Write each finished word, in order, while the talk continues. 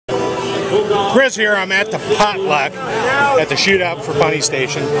Chris here. I'm at the potluck at the Shootout for Funny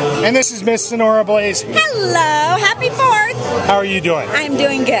Station, and this is Miss Sonora Blaze. Hello, happy 4th. How are you doing? I'm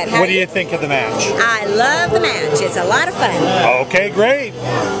doing good. What do you think of the match? I love the match. It's a lot of fun. Okay, great.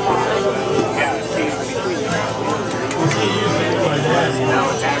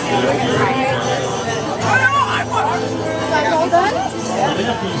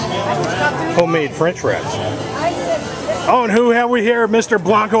 Homemade French wraps. Oh, and who have we here? Mr.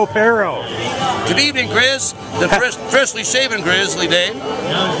 Blanco Pero. Good evening, Chris. The freshly shaven Grizzly Dave.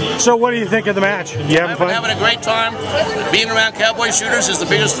 So what do you think of the match? You having fun? I'm having a great time. Being around cowboy shooters is the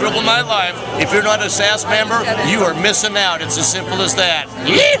biggest thrill of my life. If you're not a SAS member, you are missing out. It's as simple as that.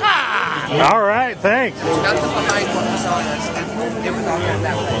 Yeehaw! All right, thanks. No,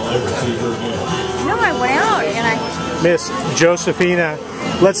 I went out and I... Miss Josephina,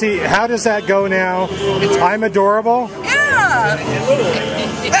 let's see, how does that go now? I'm adorable? Yeah!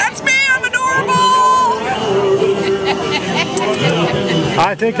 That's me, I'm adorable!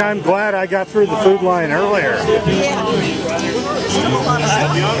 I think I'm glad I got through the food line earlier. Yeah.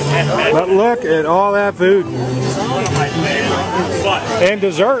 But look at all that food. And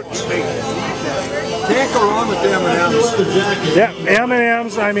desserts. Can't go wrong with the M&Ms. Yeah,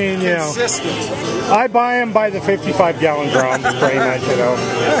 M&Ms, I mean, you know. I buy them by the 55-gallon drum, pretty much, you know.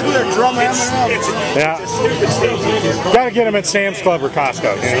 They're drum M&Ms. Yeah. Got to get them at Sam's Club or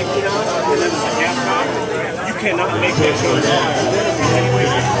Costco, you know. You cannot make this.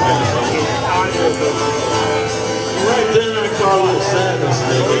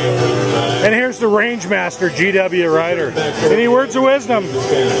 And here's the Range Master, GW Rider. Any words of wisdom?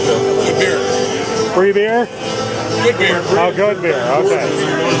 Good beer. Free beer? Good beer. Oh, good beer. Okay.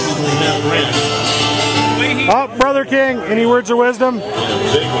 Oh, Brother King, any words of wisdom?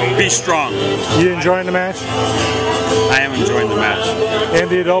 Be strong. You enjoying the match? I am enjoying the match. And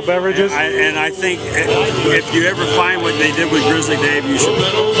the adult beverages? And I think if you ever find what they did with Grizzly Dave, you should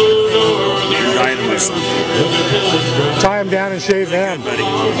guide him or something. Tie him down and shave them. Buddy.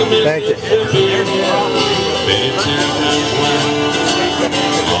 Thank you.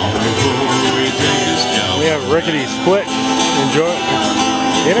 We have Rickety Split. Enjoy.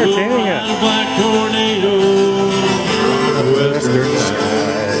 Entertaining it.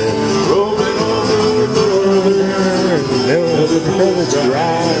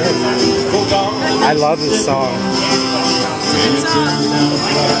 I love this song.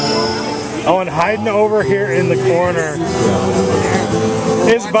 Oh, and hiding over here in the corner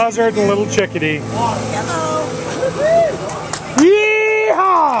is Buzzard and Little Chickadee.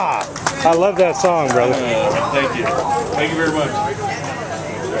 Yeehaw! I love that song, brother. Thank you. Thank you very much.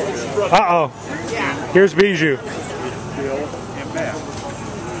 Uh-oh. Here's Bijou.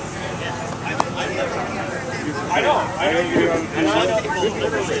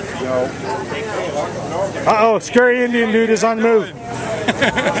 Uh-oh, Scary Indian Dude is on the move.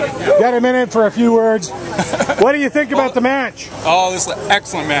 Got a minute for a few words. What do you think about the match? Oh, this is an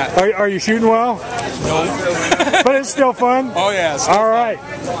excellent match. Are you shooting well? No. But it's still fun? Oh, yeah. All right.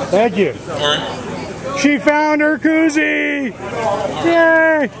 Thank you. All right. She found her koozie!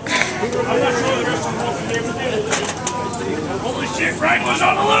 Yay! Holy shit, Frank was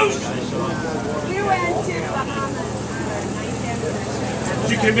on the loose! We went to Bahamas.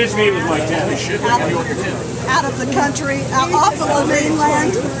 You convinced me it was like 10. Out of the country, off of the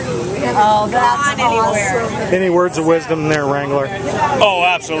mainland. Oh, that's awesome. Any words of wisdom there, Wrangler? Oh,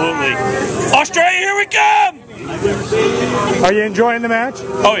 absolutely. Australia, here we come! Are you enjoying the match?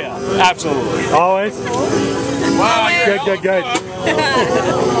 Oh, yeah, absolutely. Always? Wow, Good, good, good.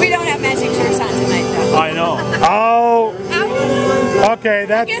 We don't have matching shirts on tonight, though. I know. Oh, okay, I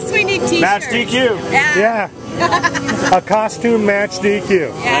that's guess we need t-shirts. Match DQ. yeah. A costume match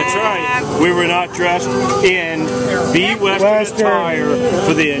DQ. That's right. We were not dressed in the Western attire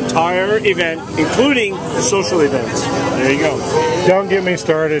for the entire event, including the social events. There you go. Don't get me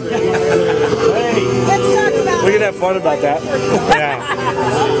started. Let's talk about We can have fun about that. Yeah.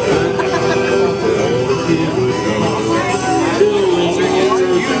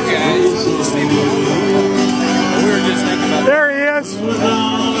 There he is.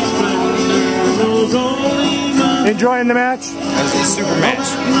 Enjoying the match? This is a super match.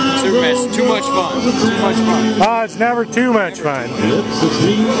 Super match. Too much fun. Too much fun. Oh, it's never too much fun.